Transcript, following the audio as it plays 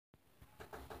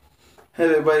Hey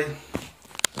everybody,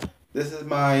 this is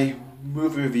my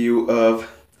movie review of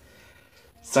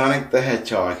Sonic the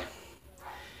Hedgehog.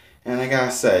 And I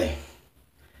gotta say,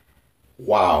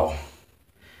 wow,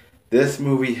 this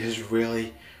movie is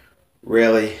really,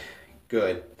 really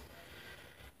good.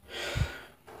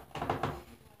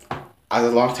 As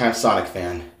a longtime Sonic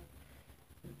fan,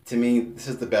 to me, this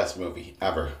is the best movie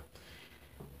ever.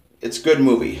 It's a good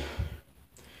movie.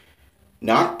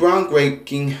 Not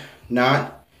groundbreaking,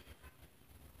 not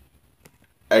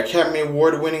Academy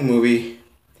Award winning movie.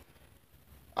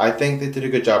 I think they did a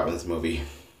good job in this movie.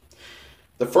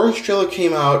 The first trailer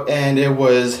came out and it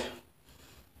was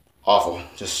awful,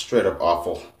 just straight up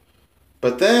awful.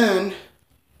 But then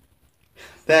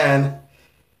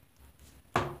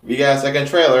we got a second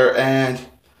trailer and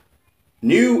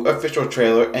new official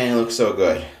trailer and it looks so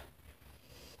good.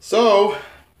 So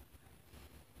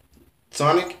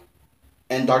Sonic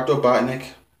and Dr. Robotnik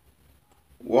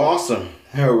were awesome.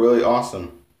 They were really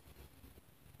awesome.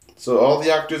 So all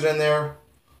the actors in there,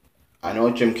 I know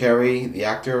Jim Carrey, the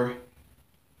actor,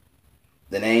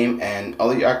 the name, and all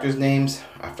the actors' names,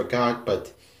 I forgot,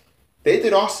 but they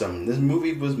did awesome. This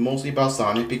movie was mostly about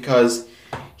Sonic because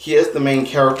he is the main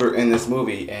character in this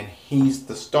movie and he's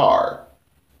the star.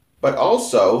 But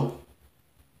also,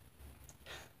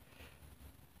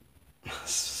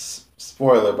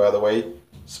 spoiler by the way,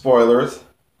 spoilers,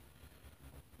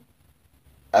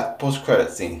 at the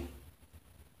post-credit scene,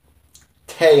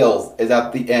 Tails is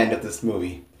at the end of this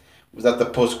movie. It was at the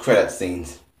post-credit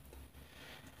scenes.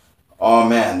 Oh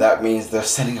man, that means they're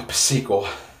setting up a sequel.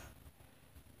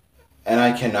 And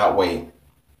I cannot wait.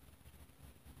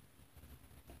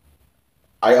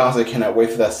 I honestly cannot wait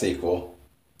for that sequel.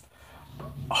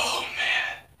 Oh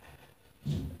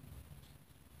man.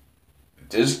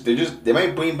 They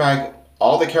might bring back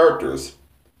all the characters.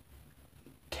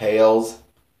 Tails,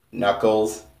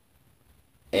 Knuckles,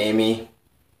 Amy,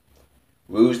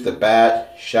 Rouge the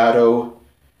Bat, Shadow,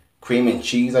 Cream and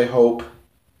Cheese, I hope.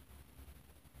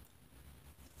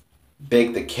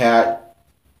 Big the Cat,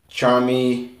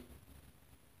 Charmy,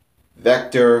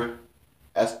 Vector,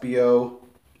 SBO,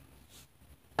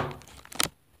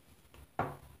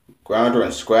 Grounder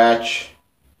and Scratch.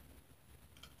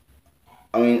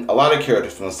 I mean, a lot of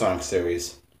characters from the Sonic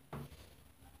series.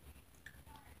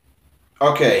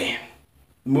 Okay,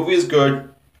 the movie is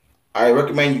good. I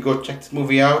recommend you go check this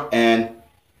movie out and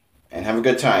have a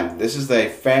good time. This is a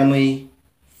family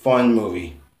fun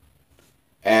movie.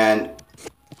 And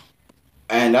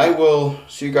I will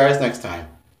see you guys next time.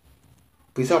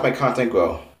 Please help my content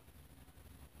grow.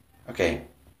 Okay,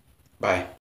 bye.